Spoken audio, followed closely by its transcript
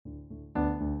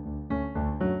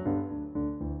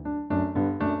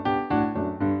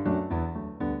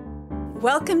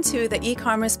Welcome to the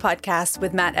e-commerce podcast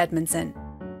with Matt Edmondson,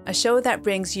 a show that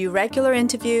brings you regular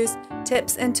interviews,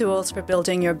 tips, and tools for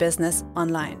building your business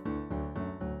online.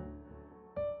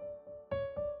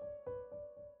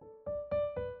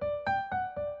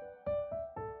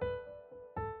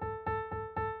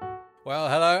 Well,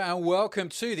 hello and welcome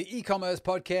to the e-commerce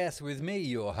podcast with me,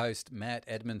 your host, Matt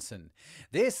Edmondson.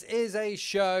 This is a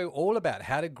show all about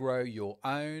how to grow your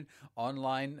own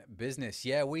online business.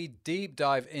 Yeah, we deep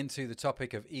dive into the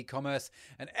topic of e-commerce,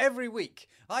 and every week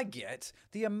I get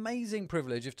the amazing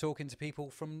privilege of talking to people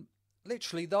from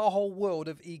literally the whole world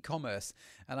of e-commerce,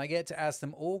 and I get to ask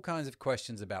them all kinds of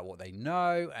questions about what they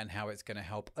know and how it's going to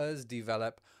help us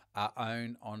develop our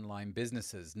own online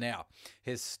businesses. Now,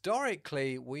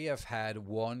 historically, we have had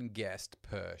one guest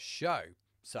per show.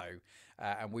 So,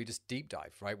 and we just deep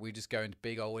dive, right? We just go into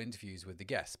big old interviews with the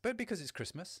guests. But because it's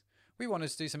Christmas, we wanted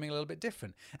to do something a little bit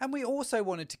different. And we also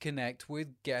wanted to connect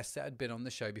with guests that had been on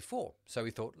the show before. So we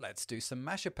thought, let's do some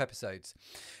mashup episodes.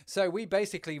 So we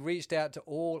basically reached out to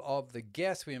all of the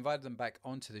guests. We invited them back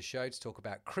onto the show to talk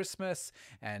about Christmas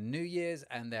and New Year's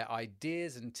and their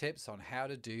ideas and tips on how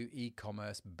to do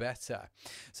e-commerce better.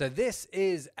 So this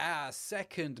is our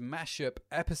second mashup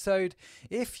episode.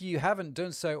 If you haven't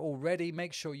done so already,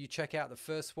 make sure you check out the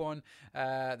first one,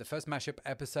 the first mashup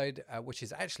episode, which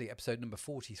is actually episode number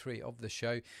 43 of the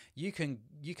show. You can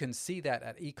see that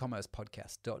at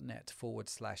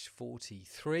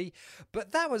ecommercepodcast.net/43.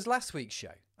 But that was last week's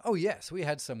show. Oh yes, we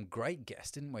had some great guests,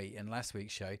 didn't we, in last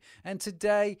week's show? And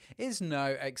today is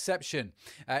no exception.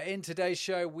 In today's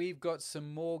show, we've got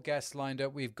some more guests lined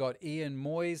up. We've got Ian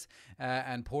Moyes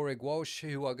and Padraig Walsh,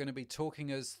 who are going to be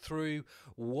talking us through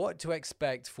what to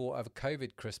expect for a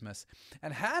COVID Christmas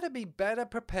and how to be better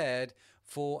prepared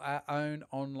for our own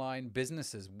online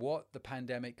businesses, what the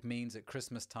pandemic means at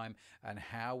Christmas time, and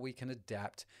how we can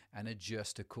adapt and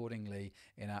adjust accordingly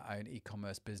in our own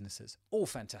e-commerce businesses. All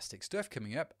fantastic stuff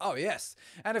coming up. Oh, yes.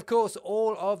 And of course,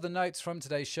 all of the notes from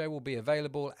today's show will be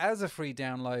available as a free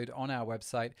download on our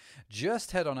website.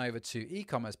 Just head on over to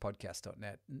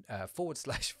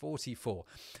ecommercepodcast.net/44.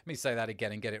 Let me say that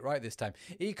again and get it right this time.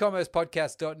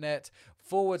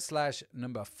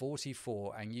 ecommercepodcast.net/number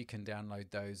 44, and you can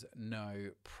download those no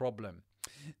problem.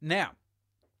 Now,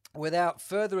 without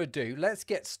further ado, let's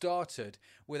get started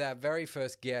with our very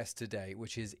first guest today,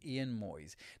 which is Ian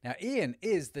Moyes. Now, Ian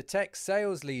is the tech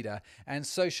sales leader and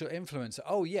social influencer.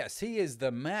 Oh, yes, he is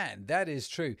the man. That is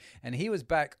true. And he was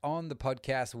back on the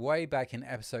podcast way back in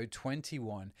episode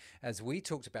 21 as we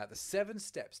talked about the 7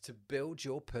 steps to build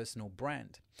your personal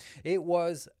brand. It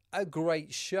was a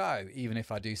great show, even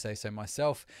if I do say so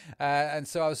myself. And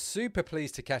so I was super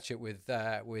pleased to catch it with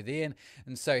Ian.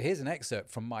 And so here's an excerpt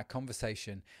from my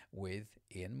conversation with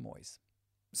Ian Moyes.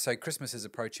 So Christmas is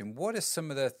approaching. What are some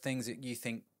of the things that you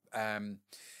think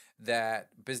that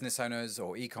business owners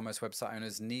or e-commerce website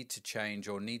owners need to change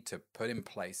or need to put in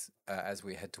place as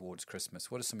we head towards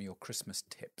Christmas? What are some of your Christmas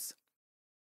tips?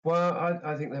 Well,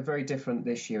 I think they're very different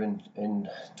this year in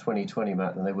 2020,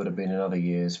 Matt, than they would have been in other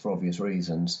years for obvious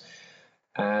reasons.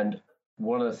 And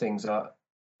one of the things that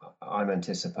I'm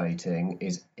anticipating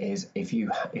is if you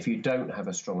don't have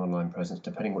a strong online presence,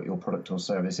 depending what your product or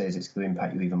service is, it's going to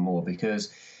impact you even more.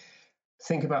 Because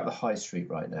think about the high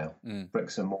street right now,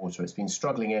 bricks and mortar. It's been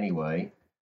struggling anyway.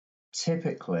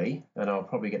 Typically, and I'll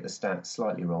probably get the stats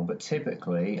slightly wrong, but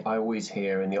typically I always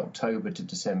hear in the October to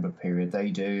December period,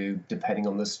 they do, depending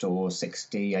on the store,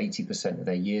 60, 80% of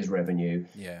their year's revenue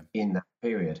in that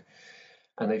period.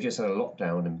 And they've just had a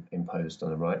lockdown imposed on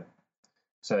them, right?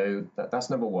 So that's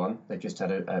number one. They've just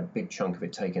had a big chunk of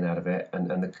it taken out of it. And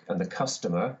the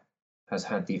customer has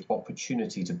had the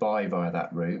opportunity to buy via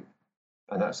that route.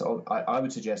 And that's, I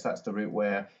would suggest that's the route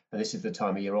where, and this is the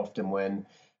time of year often when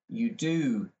you'll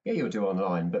do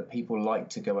online, but people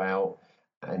like to go out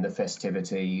and the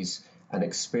festivities and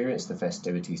experience the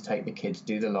festivities, take the kids,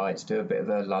 do the lights, do a bit of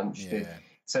a lunch.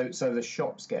 So the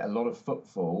shops get a lot of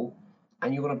footfall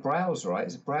and you want to browse, right?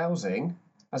 It's browsing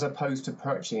as opposed to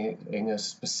purchasing a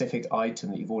specific item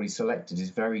that you've already selected is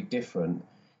very different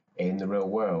in the real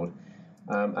world.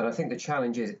 And I think the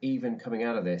challenge is even coming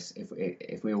out of this,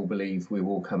 if we all believe we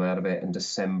will come out of it and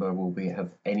December will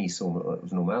have any sort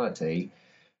of normality,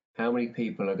 how many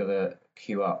people are going to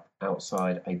queue up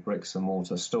outside a bricks and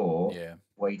mortar store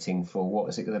waiting for what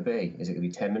is it going to be? Is it going to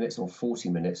be 10 minutes or 40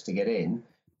 minutes to get in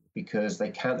because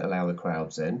they can't allow the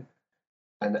crowds in?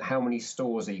 And how many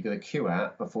stores are you going to queue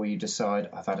at before you decide,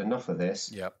 I've had enough of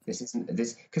this? This isn't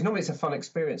this, because normally it's a fun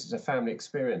experience. It's a family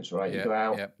experience, right? You go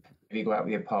out, you go out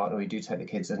with your partner, or you do take the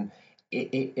kids, and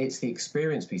it's the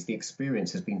experience piece. The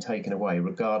experience has been taken away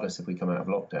regardless if we come out of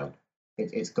lockdown.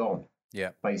 It's gone.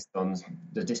 Yeah. based on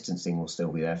the distancing will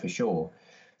still be there for sure.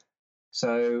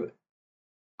 So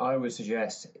I would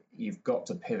suggest you've got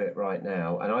to pivot right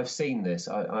now. And I've seen this.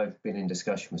 I've been in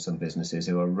discussion with some businesses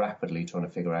who are rapidly trying to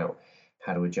figure out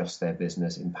how to adjust their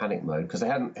business in panic mode, because they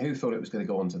hadn't. Who thought it was going to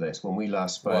go on to this when we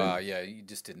last spoke? Wow, yeah, you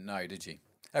just didn't know, did you?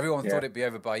 Everyone thought it'd be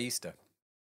over by Easter.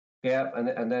 Yeah,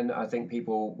 and then I think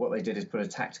people, what they did is put a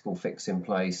tactical fix in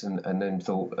place, and then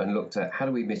thought and looked at how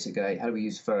do we mitigate, how do we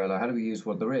use furlough, how do we use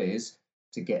what there is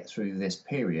to get through this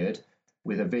period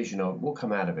with a vision of we'll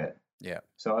come out of it. Yeah.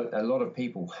 So a lot of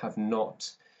people have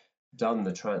not done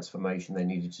the transformation they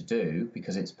needed to do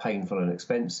because it's painful and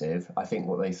expensive. I think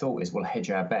what they thought is we'll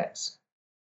hedge our bets.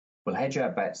 We'll hedge our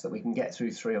bets that we can get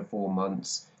through 3 or 4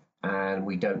 months and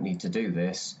we don't need to do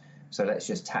this. So let's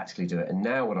just tactically do it. And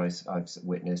now what I've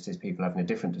witnessed is people having a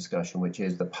different discussion, which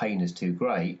is the pain is too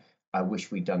great. I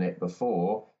wish we'd done it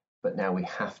before, but now we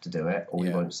have to do it or we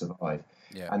won't survive.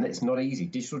 Yeah. And it's not easy.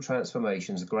 Digital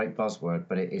transformation is a great buzzword,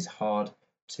 but it is hard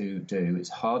to do. It's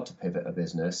hard to pivot a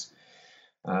business.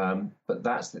 But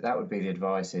that would be the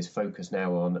advice, is focus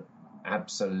now on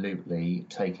absolutely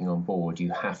taking on board.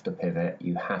 You have to pivot.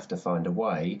 You have to find a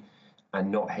way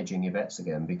and not hedging your bets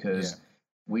again, because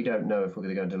we don't know if we're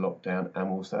going to go into lockdown, and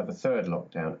we'll also have a third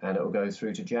lockdown, and it will go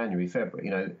through to January, February.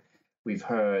 You know, we've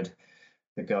heard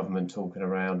the government talking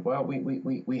around, well,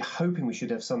 we're hoping we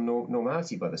should have some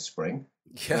normality by the spring.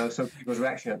 Yeah. So people's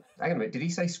reaction, hang on a minute, did he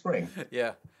say spring?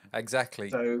 Yeah, exactly.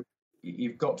 So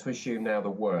you've got to assume now the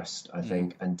worst, I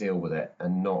think, and deal with it,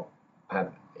 and not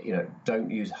have, don't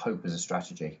use hope as a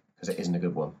strategy, because it isn't a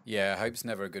good one. Yeah, hope's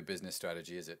never a good business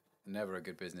strategy, is it? Never a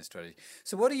good business strategy.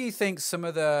 So what do you think some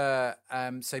of the,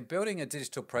 say, building a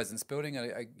digital presence, building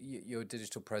your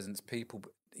digital presence, people,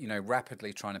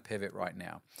 rapidly trying to pivot right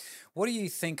now. What do you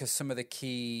think are some of the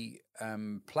key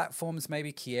platforms,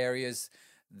 maybe key areas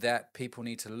that people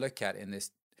need to look at in this,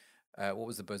 what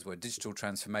was the buzzword, digital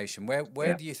transformation?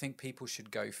 Where do you think people should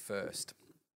go first?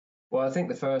 Well, I think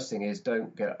the first thing is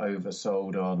don't get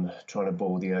oversold on trying to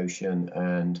boil the ocean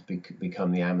and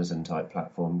become the Amazon type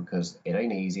platform, because it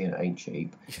ain't easy and it ain't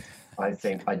cheap. I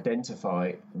think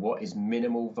identify what is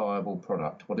minimal viable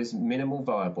product, what is minimal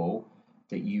viable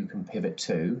that you can pivot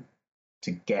to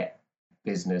get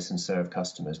business and serve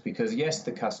customers. Because yes,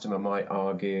 the customer might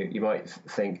argue, you might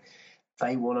think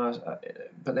they want us,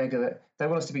 but they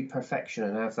want us to be perfection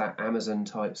and have that Amazon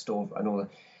type store and all that.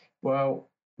 Well,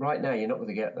 right now, you're not going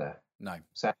to get there. No.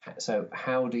 So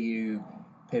how do you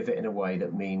pivot in a way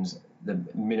that means the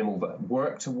minimal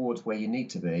work towards where you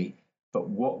need to be, but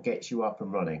what gets you up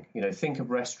and running? Think of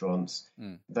restaurants.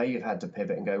 They've had to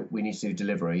pivot and go, we need to do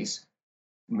deliveries,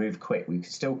 move quick. We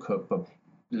can still cook, but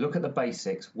look at the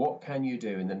basics. What can you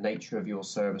do in the nature of your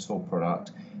service or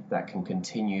product that can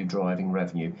continue driving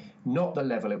revenue? Not the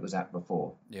level it was at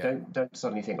before. Yeah. Don't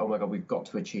suddenly think, oh my God, we've got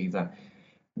to achieve that.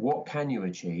 What can you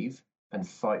achieve? And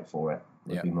fight for it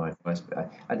would be my advice.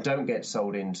 And don't get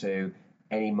sold into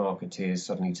any marketeers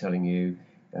suddenly telling you,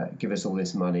 give us all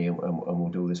this money and we'll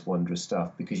do all this wondrous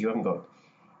stuff, because you haven't got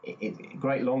it.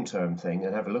 Great long-term thing,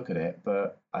 and have a look at it.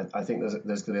 But I think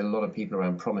there's going to be a lot of people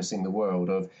around promising the world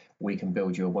of, we can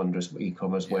build you a wondrous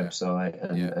e-commerce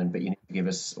website, but you need to give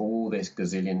us all this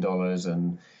gazillion dollars.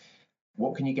 And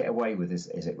what can you get away with is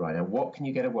it right now? What can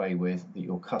you get away with that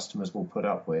your customers will put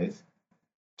up with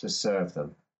to serve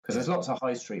them? Because there's lots of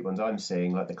high street ones I'm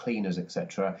seeing, like the cleaners,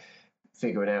 etc.,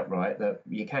 figuring out that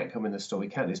you can't come in the store, we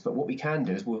can't do this, but what we can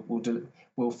do is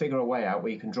we'll figure a way out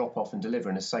where you can drop off and deliver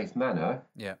in a safe manner.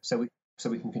 Yeah. So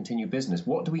we can continue business.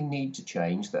 What do we need to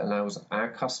change that allows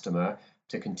our customer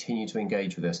to continue to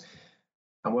engage with us?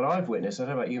 And what I've witnessed, I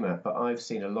don't know about you, Matt, but I've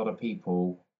seen a lot of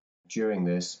people during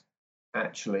this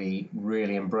actually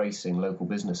really embracing local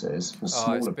businesses.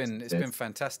 It's been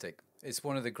fantastic. It's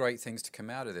one of the great things to come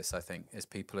out of this, I think, is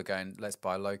people are going, let's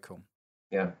buy local.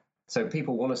 Yeah. So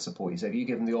people want to support you. So if you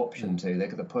give them the option to, they're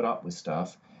going to put up with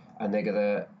stuff, and they're going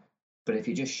to, but if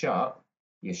you just shut,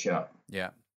 you're shut.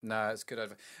 Yeah. No, it's good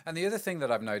advice. And the other thing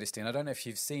that I've noticed, and I don't know if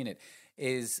you've seen it,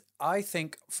 is I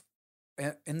think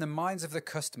in the minds of the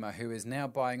customer who is now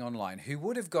buying online, who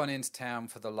would have gone into town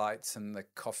for the lights and the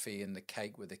coffee and the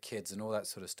cake with the kids and all that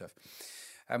sort of stuff.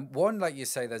 One, like you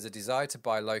say, there's a desire to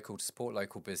buy local, to support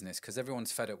local business, because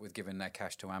everyone's fed up with giving their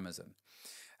cash to Amazon.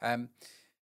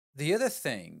 The other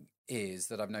thing is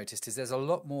that I've noticed is there's a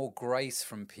lot more grace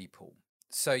from people.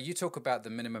 So you talk about the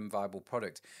minimum viable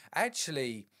product.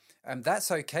 Actually, that's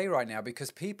okay right now,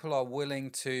 because people are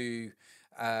willing to,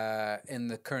 in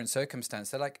the current circumstance,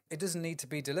 they're like, it doesn't need to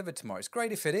be delivered tomorrow. It's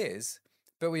great if it is,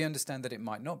 but we understand that it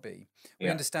might not be. We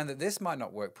Yeah. understand that this might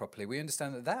not work properly. We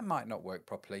understand that that might not work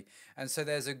properly. And so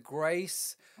there's a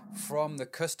grace from the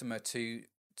customer to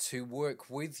work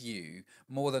with you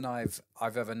more than I've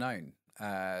ever known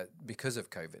because of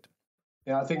COVID.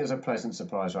 Yeah, I think there's a pleasant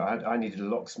surprise. Right? I needed a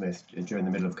locksmith during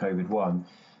the middle of COVID-1,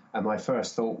 and my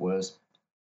first thought was,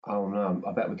 oh no,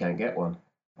 I bet we can't get one.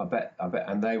 I bet,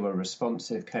 and they were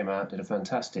responsive, came out, did a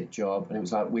fantastic job, and it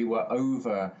was like we were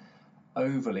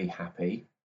overly happy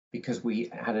because we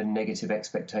had a negative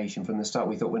expectation from the start.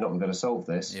 We thought we're not going to solve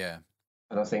this. Yeah.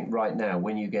 And I think right now,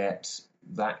 when you get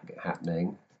that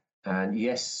happening, and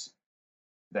yes,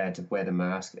 they had to wear the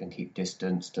mask and keep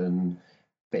distanced and a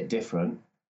bit different,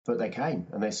 but they came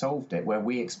and they solved it where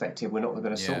we expected we're not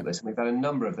going to solve this. And we've had a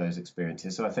number of those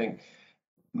experiences. So I think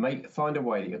find a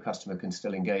way that your customer can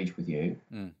still engage with you,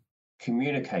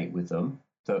 communicate with them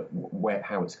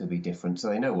how it's going to be different so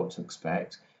they know what to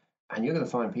expect. And you're going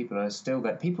to find people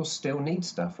people still need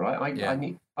stuff, right?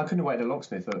 I couldn't wait a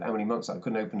locksmith for how many months. I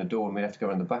couldn't open a door and we'd have to go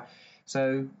around the back.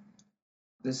 So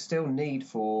there's still need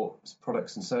for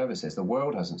products and services. The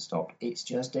world hasn't stopped. It's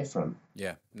just different.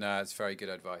 Yeah, no, it's very good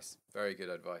advice. Very good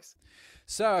advice.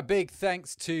 So a big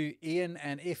thanks to Ian.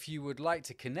 And if you would like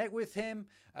to connect with him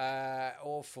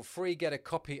or for free get a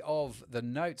copy of the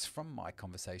notes from my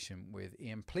conversation with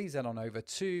Ian, please head on over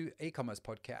to e-commerce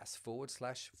podcast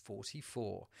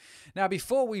 /44. Now,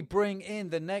 before we bring in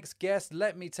the next guest,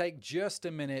 let me take just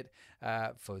a minute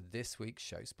for this week's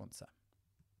show sponsor.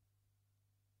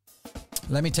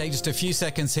 Let me take just a few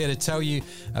seconds here to tell you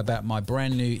about my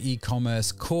brand new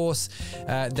e-commerce course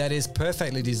that is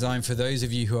perfectly designed for those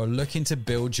of you who are looking to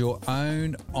build your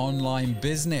own online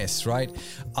business, right?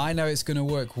 I know it's going to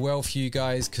work well for you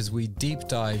guys because we deep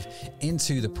dive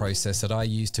into the process that I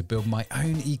use to build my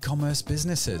own e-commerce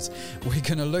businesses. We're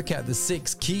going to look at the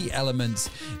 6 key elements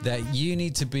that you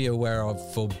need to be aware of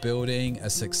for building a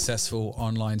successful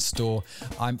online store.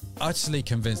 I'm utterly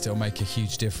convinced it'll make a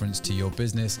huge difference to your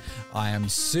business. I am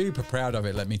super proud of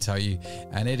it, let me tell you,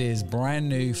 and it is brand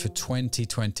new for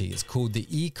 2020. It's called the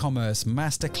E-commerce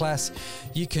Masterclass.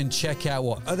 You can check out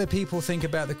what other people think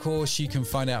about the course. You can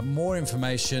find out more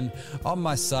information on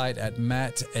my site at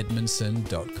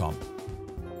mattedmondson.com.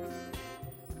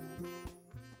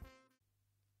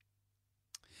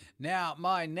 Now,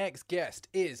 my next guest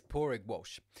is Padraig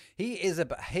Walsh. He is a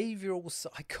behavioral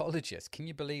psychologist. Can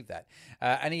you believe that?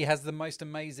 And he has the most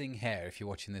amazing hair. If you're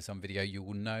watching this on video, you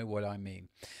will know what I mean.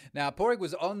 Now, Padraig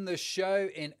was on the show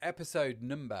in episode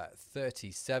number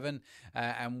 37,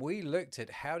 and we looked at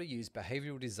how to use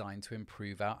behavioral design to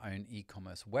improve our own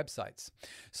e-commerce websites.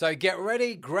 So get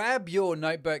ready, grab your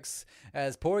notebooks,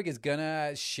 as Padraig is going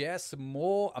to share some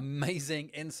more amazing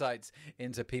insights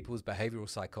into people's behavioral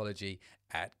psychology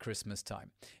at Christmas time.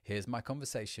 Here's my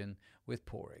conversation with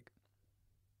Padraig.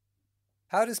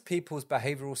 How does people's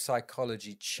behavioral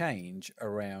psychology change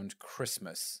around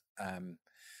Christmas?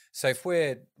 So if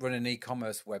we're running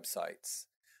e-commerce websites,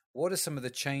 what are some of the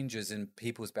changes in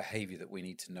people's behavior that we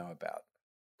need to know about?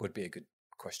 Would be a good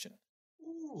question.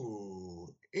 Ooh,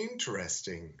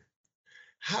 interesting.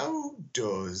 How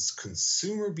does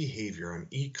consumer behavior on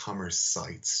e-commerce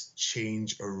sites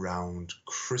change around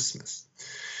Christmas?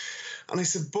 And I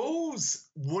suppose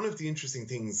one of the interesting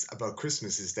things about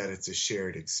Christmas is that it's a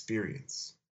shared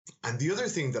experience. And the other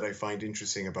thing that I find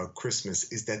interesting about Christmas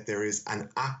is that there is an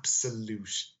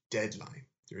absolute deadline.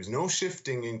 There is no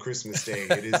shifting in Christmas Day.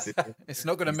 It is. It's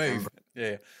not going to move.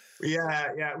 Yeah.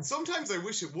 Yeah. Sometimes I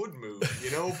wish it would move,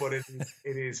 but it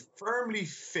is firmly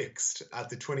fixed at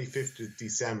the 25th of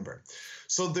December.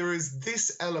 So there is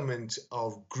this element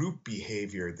of group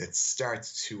behavior that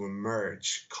starts to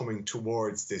emerge coming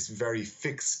towards this very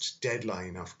fixed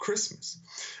deadline of Christmas.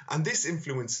 And this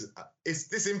influences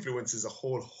a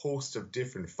whole host of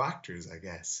different factors, I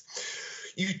guess.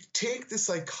 You take the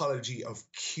psychology of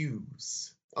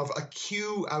cues, of a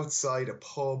queue outside a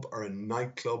pub or a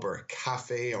nightclub or a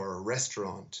cafe or a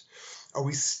restaurant, or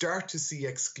we start to see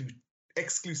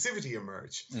exclusivity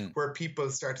emerge, where people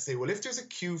start to say, well, if there's a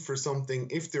queue for something,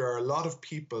 if there are a lot of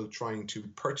people trying to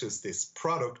purchase this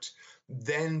product,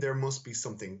 then there must be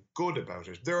something good about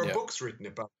it. There are books written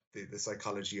about the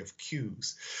psychology of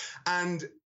cues. And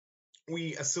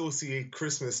we associate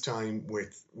Christmas time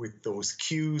with those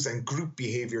cues, and group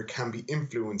behavior can be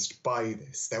influenced by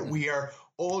this, that we are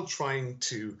all trying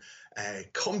to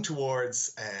come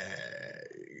towards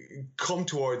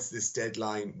this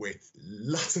deadline with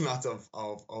lots and lots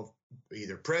of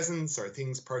either presents or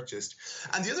things purchased.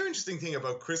 And the other interesting thing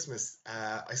about Christmas,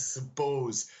 I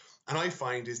suppose, and I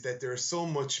find, is that there is so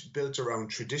much built around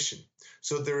tradition.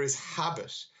 So there is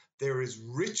habit. there is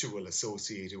ritual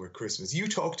associated with Christmas. You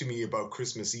talk to me about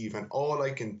Christmas Eve, and all I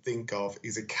can think of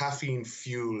is a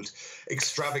caffeine-fueled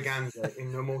extravaganza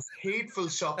in the most hateful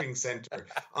shopping centre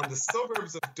on the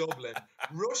suburbs of Dublin,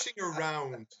 rushing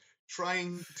around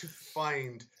trying to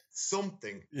find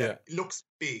something that looks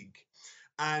big.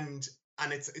 And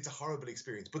it's a horrible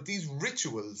experience. But these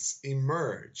rituals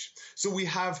emerge. So we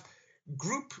have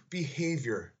group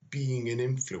behavior being an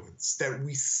influence, that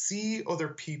we see other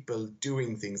people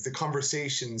doing things. The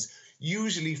conversations,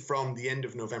 usually from the end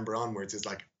of November onwards, is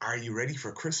like, are you ready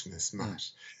for Christmas, Matt?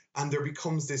 And there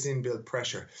becomes this inbuilt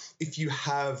pressure. If you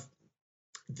have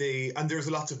and there's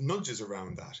lots of nudges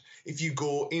around that. If you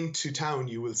go into town,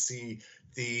 you will see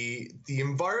the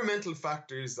environmental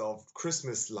factors of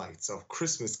Christmas lights, of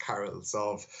Christmas carols,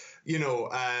 of,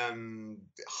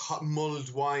 hot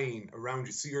mulled wine around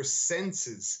you. So your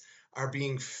senses are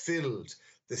being filled.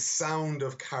 The sound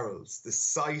of carols, the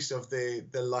sight of the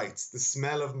lights, the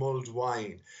smell of mulled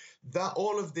wine, that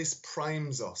all of this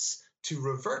primes us to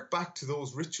revert back to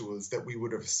those rituals that we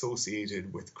would have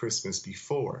associated with Christmas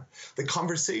before. The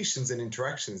conversations and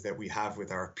interactions that we have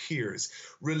with our peers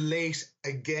relate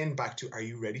again back to, are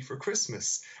you ready for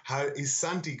Christmas? How is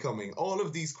Santa coming? All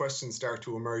of these questions start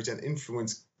to emerge and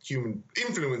influence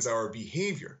our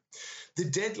behavior. The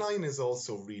deadline is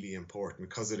also really important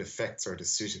because it affects our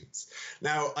decisions.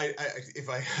 Now, if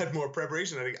I had more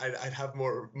preparation, I'd have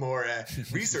more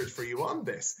research for you on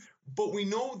this. But we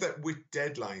know that with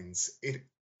deadlines,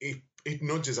 it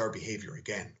nudges our behavior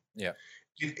again. Yeah.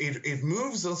 It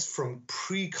moves us from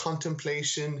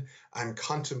pre-contemplation and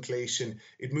contemplation.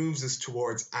 It moves us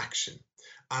towards action,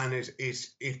 and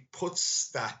it puts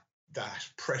that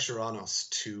pressure on us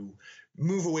to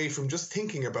move away from just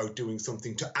thinking about doing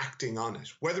something to acting on it,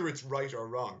 whether it's right or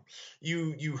wrong.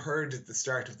 You heard at the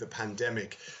start of the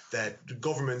pandemic that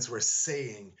governments were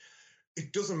saying,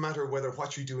 it doesn't matter whether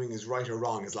what you're doing is right or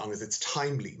wrong, as long as it's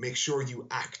timely. Make sure you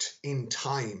act in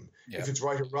time. If it's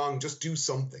right or wrong, just do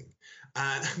something.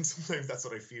 And sometimes that's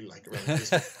what I feel like around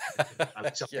this.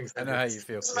 I know how you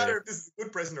feel. It doesn't matter if this is a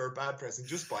good present or a bad present,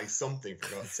 just buy something,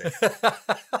 for God's sake.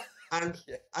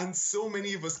 And so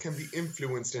many of us can be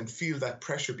influenced and feel that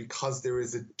pressure because there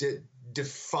is a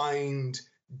defined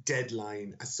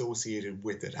deadline associated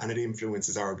with it, and it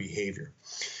influences our behavior.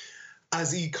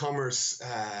 As e-commerce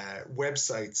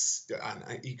websites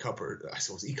and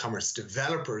e-commerce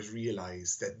developers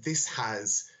realize that this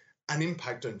has an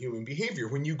impact on human behavior.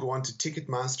 When you go on to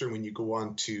Ticketmaster, when you go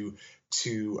on to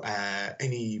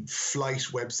any flight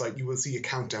website, you will see a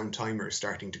countdown timer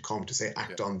starting to come to say,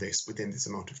 act on this within this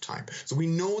amount of time. So we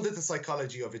know that the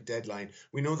psychology of a deadline,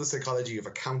 we know the psychology of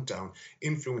a countdown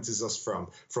influences us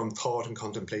from thought and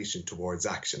contemplation towards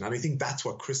action. And I think that's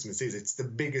what Christmas is.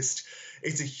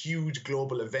 It's a huge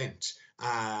global event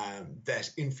that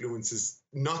influences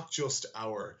not just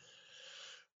our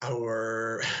I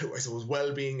suppose,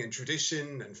 well-being and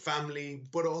tradition and family,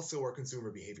 but also our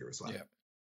consumer behavior as well.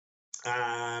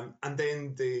 And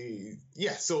then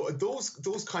so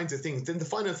those kinds of things. Then the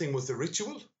final thing was the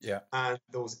ritual, and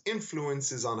those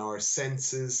influences on our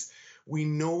senses. We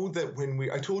know that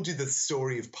I told you the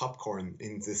story of popcorn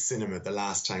in the cinema the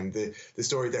last time, the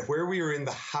story that where we are in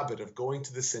the habit of going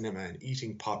to the cinema and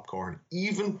eating popcorn,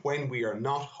 even when we are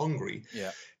not hungry,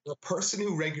 the person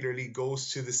who regularly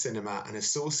goes to the cinema and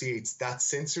associates that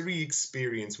sensory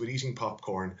experience with eating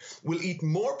popcorn will eat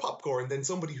more popcorn than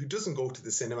somebody who doesn't go to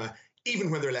the cinema, even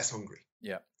when they're less hungry.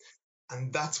 Yeah.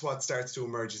 And that's what starts to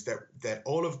emerge, is that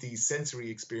all of these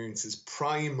sensory experiences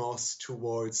prime us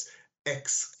towards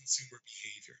X consumer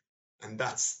behavior. And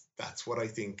that's what I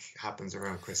think happens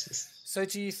around Christmas. So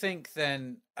do you think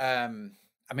then,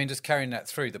 just carrying that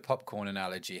through, the popcorn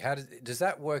analogy, how does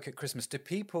that work at Christmas?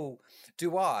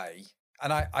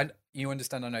 You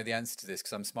understand I know the answer to this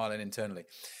because I'm smiling internally.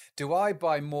 Do I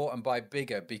buy more and buy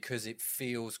bigger because it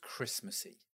feels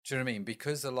Christmassy? Do you know what I mean?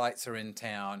 Because the lights are in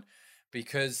town,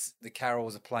 because the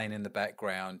carols are playing in the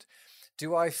background,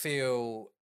 do I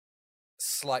feel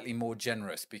slightly more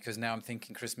generous because now I'm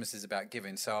thinking Christmas is about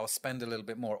giving, so I'll spend a little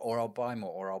bit more, or I'll buy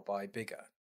more, or I'll buy bigger?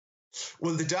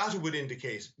 Well, the data would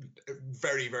indicate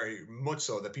very, very much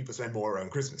so that people spend more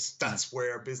around Christmas. That's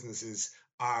where businesses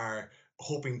are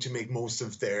hoping to make most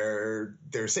of their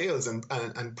sales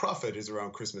and profit is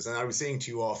around Christmas. And I was saying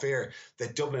to you off air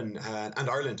that Dublin and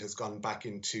Ireland has gone back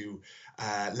into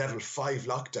level 5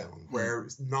 lockdown, where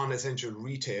non-essential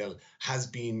retail has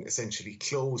been essentially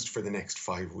closed for the next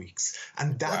 5 weeks.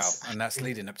 And that's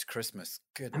leading up to Christmas.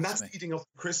 And that's leading up to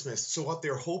Christmas. So what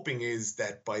they're hoping is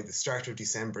that by the start of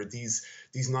December, these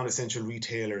non-essential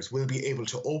retailers will be able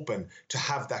to open to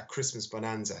have that Christmas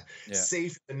bonanza,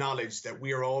 safe in the knowledge that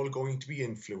we are all going to be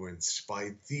influenced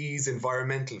by these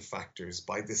environmental factors,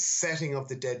 by the setting of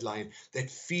the deadline that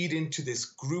feed into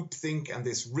this groupthink and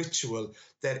this ritual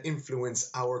that influence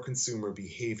our consumer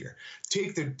behavior.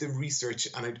 Take the research,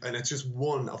 and it's just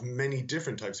one of many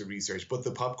different types of research, but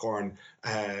the popcorn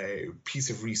piece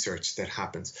of research that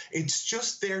happens. It's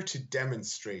just there to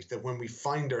demonstrate that when we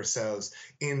find ourselves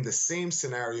in the same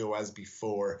scenario as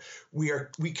before, we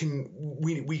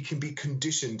can be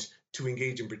conditioned to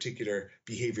engage in particular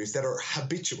behaviors that are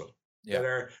habitual. That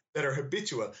are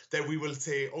habitual, that we will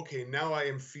say, okay, now I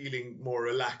am feeling more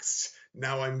relaxed.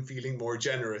 Now I'm feeling more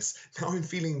generous. Now I'm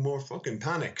feeling more fucking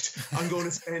panicked. I'm going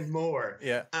to spend more.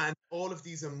 And all of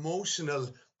these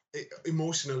emotional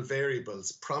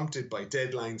variables prompted by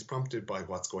deadlines, prompted by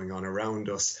what's going on around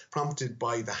us, prompted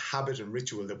by the habit and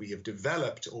ritual that we have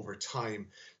developed over time,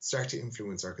 start to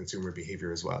influence our consumer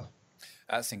behavior as well.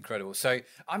 That's incredible. So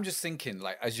I'm just thinking,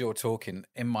 like, as you're talking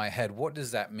in my head, what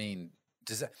does that mean?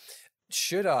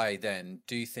 Should I then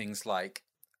do things like,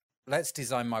 let's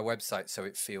design my website so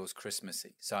it feels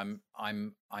Christmassy? So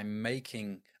I'm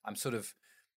sort of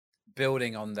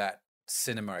building on that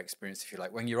cinema experience, if you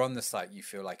like. When you're on the site, you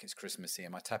feel like it's Christmassy.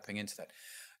 Am I tapping into that?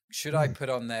 Should I put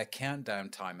on their countdown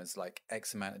timers, like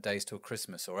X amount of days till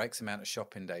Christmas, or X amount of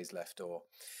shopping days left, or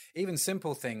even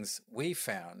simple things we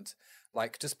found,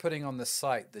 like just putting on the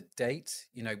site the date,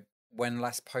 when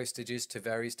last postage is to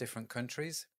various different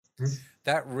countries.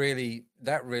 That really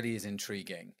is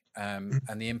intriguing, and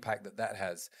the impact that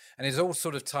has, and it's all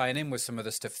sort of tying in with some of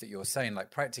the stuff that you're saying,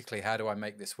 like practically, how do I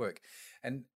make this work?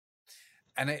 And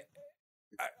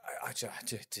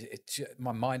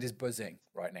my mind is buzzing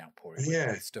right now, Padraig,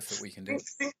 with stuff that we can do.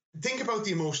 Think about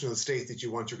the emotional state that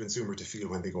you want your consumer to feel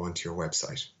when they go onto your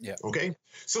website. Okay.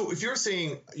 So if you're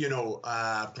saying,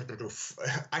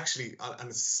 actually, on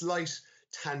a slight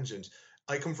tangent,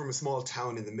 I come from a small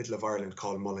town in the middle of Ireland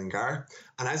called Mullingar.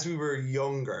 And as we were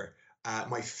younger,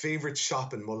 my favorite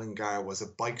shop in Mullingar was a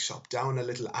bike shop down a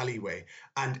little alleyway.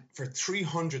 And for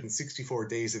 364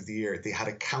 days of the year, they had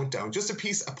a countdown, just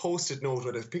a post-it note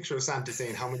with a picture of Santa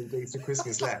saying how many days to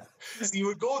Christmas left. So you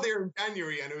would go there in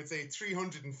January and it would say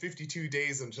 352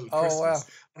 days until Christmas. Wow.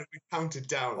 And it would count it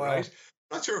down, right?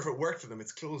 Not sure if it worked for them.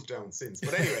 It's closed down since.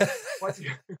 But anyway,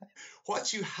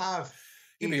 what you have...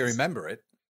 You remember it.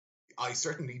 I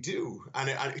certainly do. And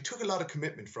it took a lot of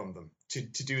commitment from them to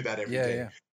do that every day.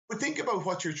 But think about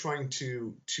what you're trying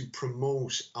to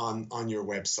promote on your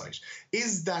website.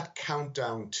 Is that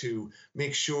countdown to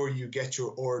make sure you get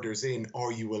your orders in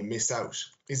or you will miss out?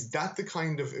 Is that the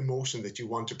kind of emotion that you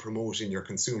want to promote in your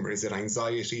consumer? Is it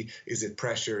anxiety? Is it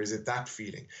pressure? Is it that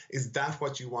feeling? Is that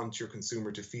what you want your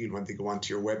consumer to feel when they go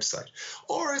onto your website?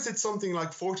 Or is it something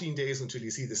like 14 days until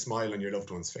you see the smile on your loved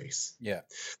one's face?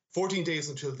 14 days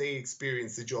until they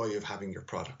experience the joy of having your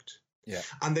product.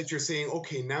 And that you're saying,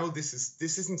 okay, now this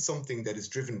isn't something that is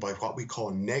driven by what we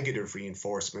call negative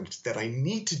reinforcement, that I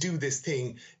need to do this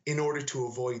thing in order to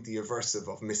avoid the aversive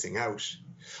of missing out.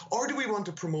 Or do we want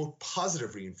to promote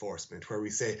positive reinforcement where we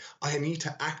say, I need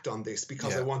to act on this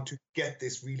because I want to get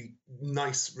this really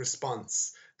nice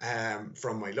response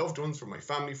from my loved ones, from my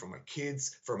family, from my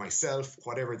kids, for myself,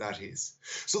 whatever that is.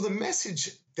 So the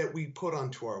message that we put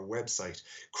onto our website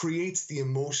creates the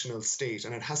emotional state,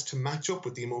 and it has to match up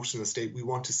with the emotional state we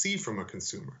want to see from a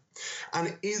consumer.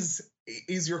 And is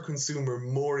your consumer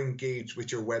more engaged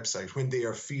with your website when they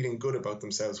are feeling good about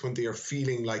themselves, when they are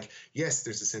feeling like, yes,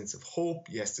 there's a sense of hope,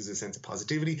 yes, there's a sense of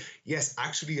positivity, yes,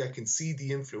 actually I can see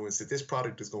the influence that this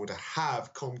product is going to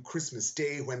have come Christmas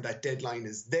Day when that deadline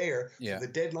is there. So the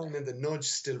deadline and the nudge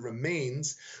still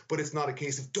remains, but it's not a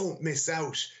case of don't miss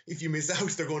out. If you miss out,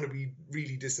 they're going to be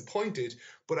really disappointed,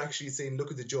 but actually saying,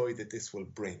 look at the joy that this will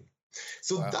bring.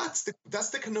 So that's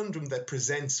the conundrum that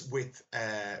presents with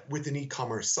an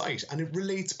e-commerce site, and it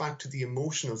relates back to the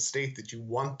emotional state that you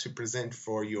want to present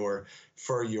for your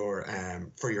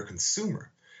consumer.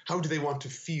 How do they want to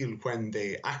feel when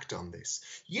they act on this?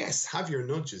 Yes, have your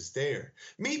nudges there.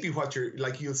 Maybe what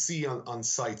you'll see on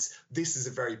sites, this is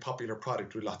a very popular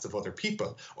product with lots of other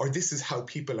people, or this is how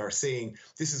people are saying,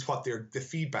 this is what the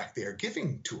feedback they are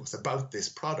giving to us about this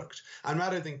product. And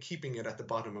rather than keeping it at the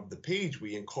bottom of the page,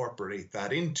 we incorporate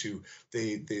that into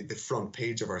the front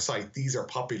page of our site. These are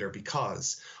popular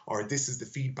because, or this is the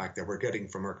feedback that we're getting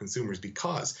from our consumers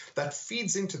because. That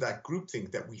feeds into that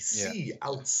groupthink that we see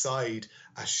outside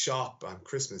a shop on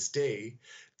Christmas Day,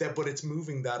 but it's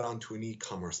moving that onto an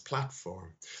e-commerce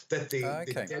platform, that the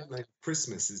deadline of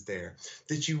Christmas is there,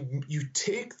 that you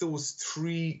take those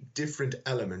three different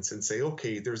elements and say,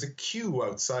 okay, there's a queue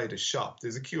outside a shop.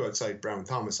 There's a queue outside Brown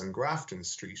Thomas on Grafton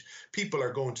Street. People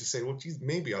are going to say, well, geez,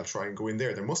 maybe I'll try and go in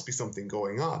there. There must be something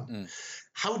going on.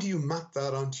 How do you map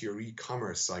that onto your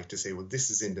e-commerce site to say, well, this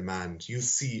is in demand? You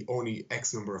see only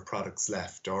X number of products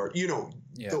left, or,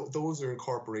 those are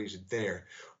incorporated there,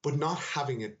 but not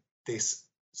having this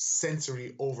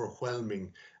sensory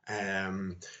overwhelming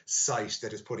site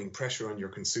that is putting pressure on your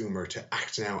consumer to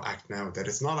act now, that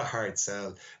it's not a hard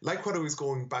sell. Like what I was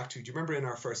going back to, do you remember in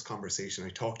our first conversation, I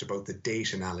talked about the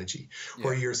date analogy,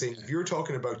 where you're saying, if you're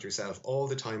talking about yourself all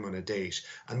the time on a date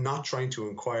and not trying to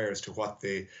inquire as to what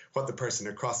the person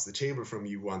across the table from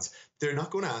you wants, they're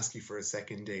not going to ask you for a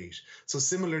second date. So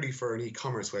similarly for an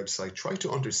e-commerce website, try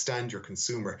to understand your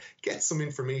consumer, get some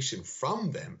information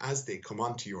from them as they come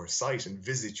onto your site and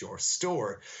visit your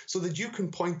store, so that you can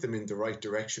point them in the right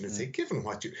direction and say, given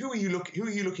who are you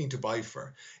looking to buy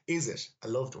for? Is it a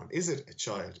loved one? Is it a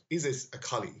child? Is it a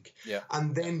colleague? Yeah.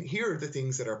 And then here are the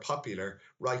things that are popular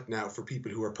right now for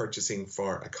people who are purchasing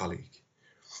for a colleague.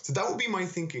 So that would be my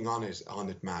thinking on it,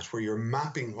 Matt, where you're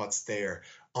mapping what's there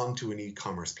onto an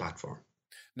e-commerce platform.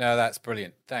 No, that's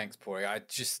brilliant. Thanks, Pori.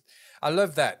 I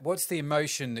love that. What's the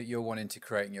emotion that you're wanting to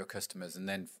create in your customers, and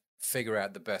then figure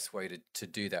out the best way to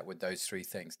do that with those three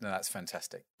things. No, that's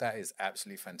fantastic. That is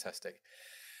absolutely fantastic.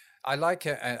 I like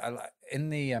it. I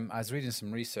was reading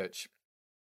some research.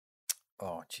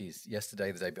 Oh, geez,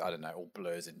 yesterday, the day, I don't know, it all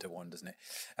blurs into one, doesn't it?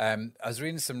 I was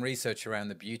reading some research around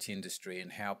the beauty industry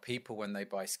and how people, when they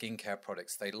buy skincare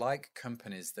products, they like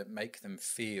companies that make them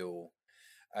feel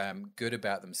good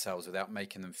about themselves without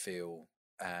making them feel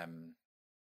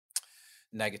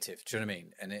negative. Do you know what I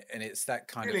mean? And it's that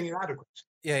kind of feeling inadequate.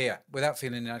 Yeah, without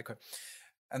feeling inadequate.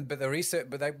 But the research,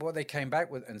 what they came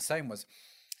back with and saying was,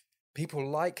 people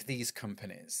like these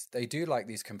companies. They do like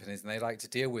these companies, and they like to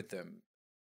deal with them.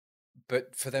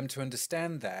 But for them to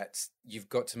understand that, you've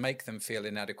got to make them feel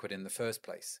inadequate in the first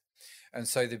place. And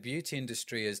so the beauty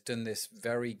industry has done this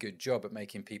very good job at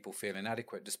making people feel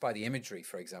inadequate, despite the imagery,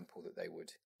 for example, that they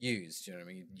would use. You know what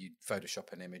I mean? You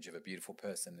Photoshop an image of a beautiful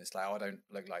person. It's like, oh, I don't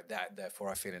look like that, therefore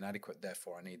I feel inadequate,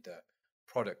 therefore I need the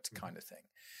product kind of thing.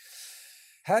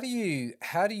 How do you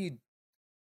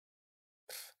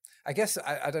I guess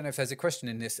I don't know if there's a question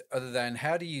in this other than,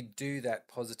 how do you do that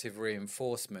positive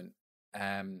reinforcement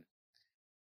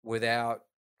without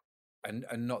and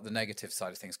not the negative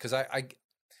side of things? Because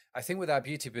I think with our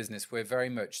beauty business, we're very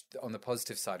much on the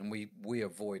positive side, and we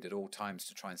avoid at all times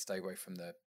to try and stay away from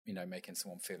the, making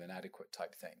someone feel inadequate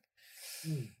type thing.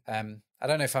 I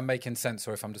don't know if I'm making sense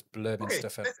or if I'm just blurbing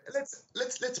stuff out.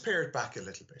 Let's pare it back a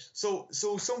little bit. So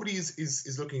somebody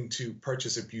is looking to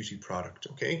purchase a beauty product,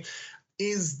 okay?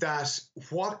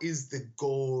 What is the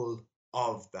goal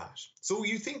of that? So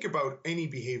you think about any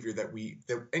behavior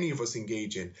that any of us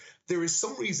engage in, there is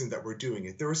some reason that we're doing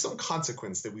it. There is some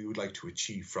consequence that we would like to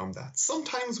achieve from that.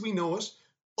 Sometimes we know it,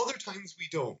 other times we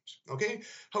don't, okay?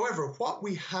 However, what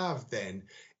we have then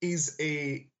is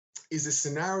a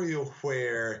scenario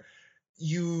where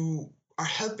you are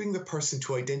helping the person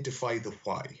to identify the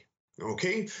why.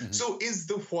 Okay, So is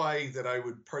the why that I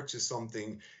would purchase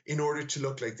something in order to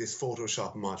look like this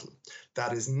Photoshop model?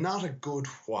 That is not a good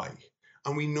why.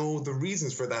 And we know the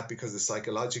reasons for that, because the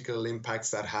psychological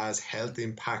impacts that has, health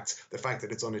impacts, the fact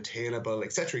that it's unattainable,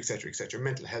 et cetera,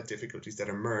 mental health difficulties that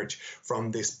emerge from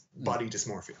this body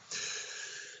dysmorphia.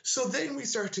 So then we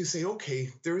start to say, okay,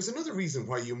 there is another reason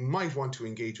why you might want to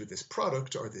engage with this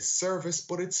product or this service,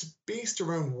 but it's based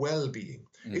around well-being.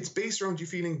 It's based around you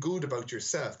feeling good about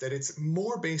yourself, that it's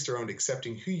more based around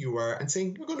accepting who you are and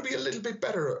saying, you're going to be a little bit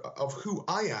better of who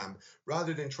I am,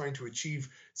 rather than trying to achieve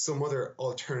some other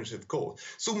alternative goal.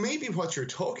 So maybe what you're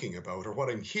talking about, or what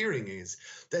I'm hearing, is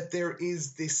that there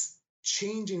is this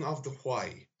changing of the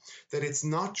why. That it's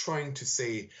not trying to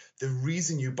say the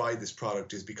reason you buy this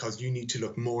product is because you need to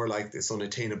look more like this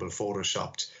unattainable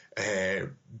Photoshopped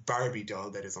Barbie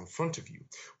doll that is in front of you.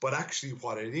 But actually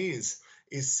what it is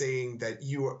saying that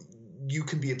you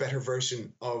can be a better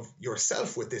version of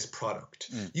yourself with this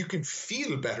product. You can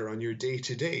feel better on your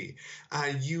day-to-day.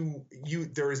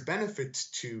 There is benefit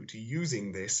to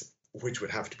using this, which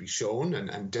would have to be shown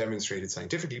and demonstrated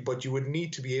scientifically, but you would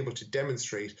need to be able to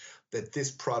demonstrate that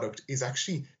this product is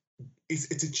actually,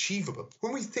 it's achievable.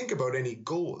 When we think about any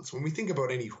goals, when we think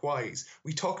about any whys,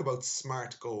 we talk about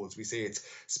SMART goals. We say it's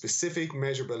specific,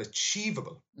 measurable,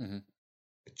 achievable,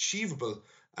 achievable,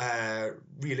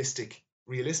 realistic,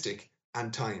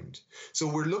 and timed. So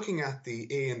we're looking at the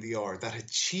A and the R, that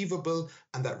achievable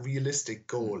and that realistic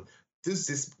goal.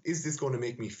 is this going to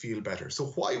make me feel better? So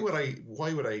why would I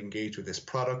engage with this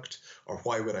product, or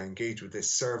why would I engage with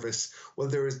this service? Well,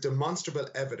 there is demonstrable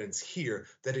evidence here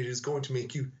that it is going to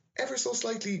make you feel ever so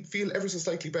slightly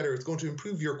better. It's going to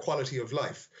improve your quality of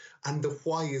life. And the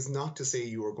why is not to say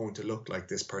you are going to look like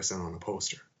this person on a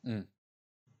poster. So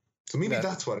maybe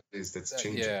that's what it is that's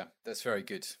changing. Yeah, that's very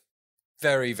good.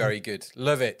 Very, very good.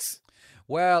 Love it.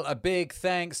 Well, a big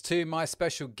thanks to my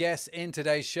special guests in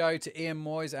today's show, to Ian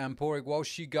Moyes and Padraig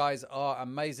Walsh. You guys are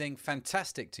amazing.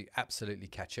 Fantastic to absolutely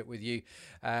catch up with you.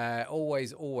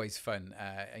 Always fun.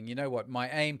 And you know what? My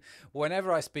aim,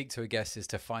 whenever I speak to a guest, is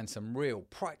to find some real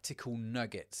practical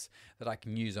nuggets that I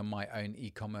can use on my own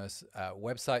e-commerce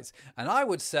websites. And I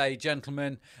would say,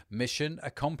 gentlemen, mission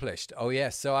accomplished. Oh,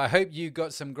 yes. So I hope you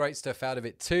got some great stuff out of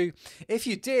it too. If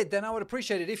you did, then I would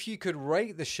appreciate it if you could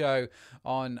rate the show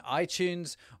on iTunes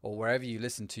or wherever you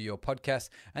listen to your podcast,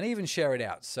 and even share it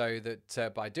out, so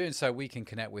that by doing so we can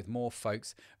connect with more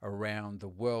folks around the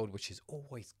world, which is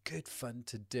always good fun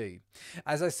to do.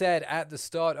 As I said at the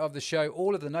start of the show,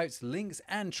 all of the notes, links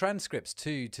and transcripts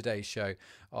to today's show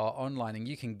are online, and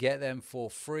you can get them for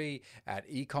free at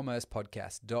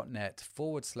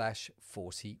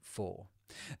ecommercepodcast.net/44.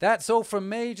 That's all from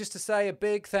me. Just to say a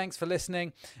big thanks for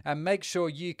listening, and make sure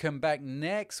you come back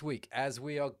next week as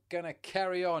we are going to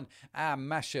carry on our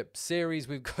mashup series.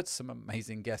 We've got some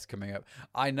amazing guests coming up.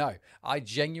 I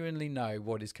genuinely know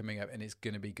what is coming up, and it's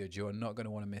going to be good. You're not going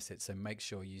to want to miss it, so make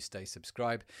sure you stay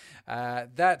subscribed.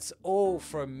 That's all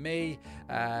from me.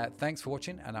 Thanks for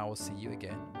watching, and I will see you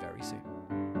again very soon.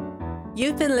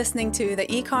 You've been listening to the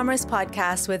e-commerce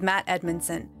podcast with Matt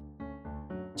Edmondson.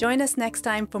 Join us next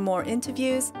time for more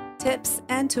interviews, tips,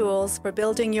 and tools for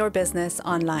building your business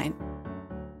online.